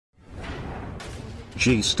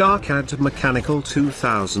G-StarCAD Mechanical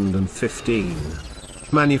 2015.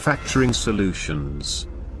 Manufacturing Solutions.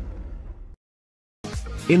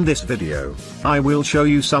 In this video, I will show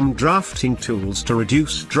you some drafting tools to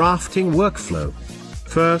reduce drafting workflow.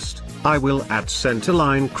 First, I will add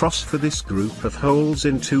centerline cross for this group of holes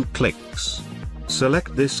in 2 clicks.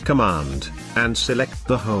 Select this command, and select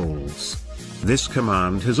the holes. This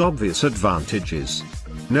command has obvious advantages.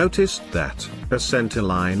 Notice that a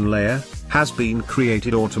centerline layer has been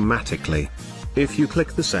created automatically. If you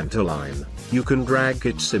click the centerline, you can drag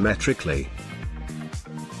it symmetrically.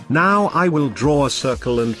 Now I will draw a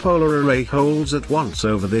circle and polar array holes at once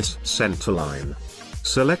over this centerline.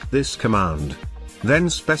 Select this command. Then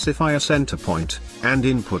specify a center point, and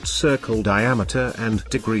input circle diameter and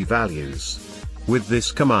degree values. With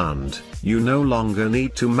this command, you no longer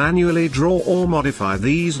need to manually draw or modify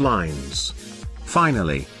these lines.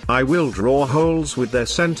 Finally, I will draw holes with their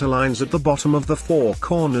center lines at the bottom of the 4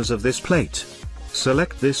 corners of this plate.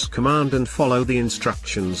 Select this command and follow the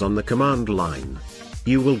instructions on the command line.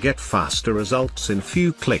 You will get faster results in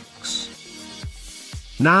few clicks.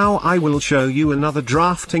 Now I will show you another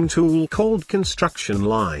drafting tool called construction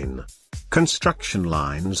line. Construction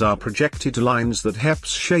lines are projected lines that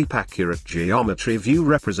helps shape accurate geometry view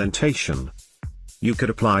representation. You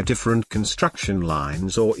could apply different construction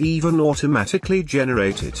lines or even automatically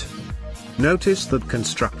generate it. Notice that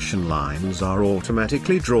construction lines are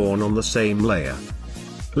automatically drawn on the same layer.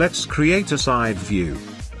 Let's create a side view.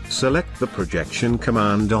 Select the projection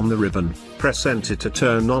command on the ribbon, press enter to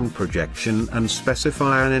turn on projection and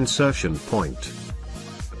specify an insertion point.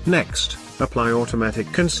 Next, apply automatic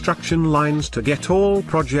construction lines to get all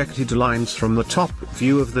projected lines from the top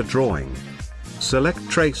view of the drawing. Select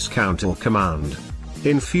trace counter command.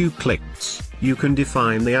 In few clicks, you can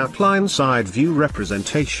define the outline side view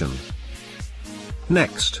representation.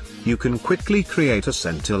 Next, you can quickly create a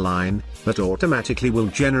center line that automatically will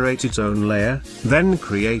generate its own layer, then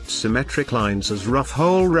create symmetric lines as rough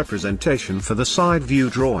hole representation for the side view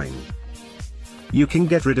drawing. You can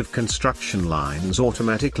get rid of construction lines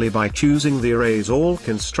automatically by choosing the Erase All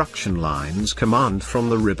Construction Lines command from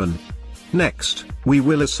the ribbon. Next, we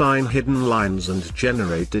will assign hidden lines and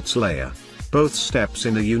generate its layer. Both steps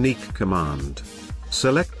in a unique command.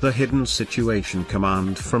 Select the Hidden Situation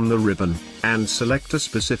command from the ribbon, and select a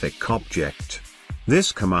specific object.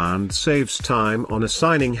 This command saves time on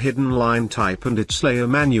assigning hidden line type and its layer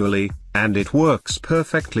manually, and it works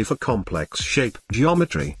perfectly for complex shape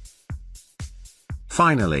geometry.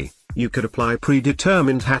 Finally, you could apply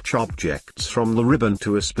predetermined hatch objects from the ribbon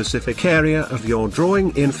to a specific area of your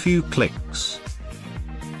drawing in few clicks.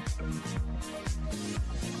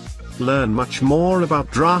 Learn much more about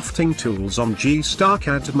drafting tools on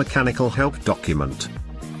G-StarCAD Mechanical Help document.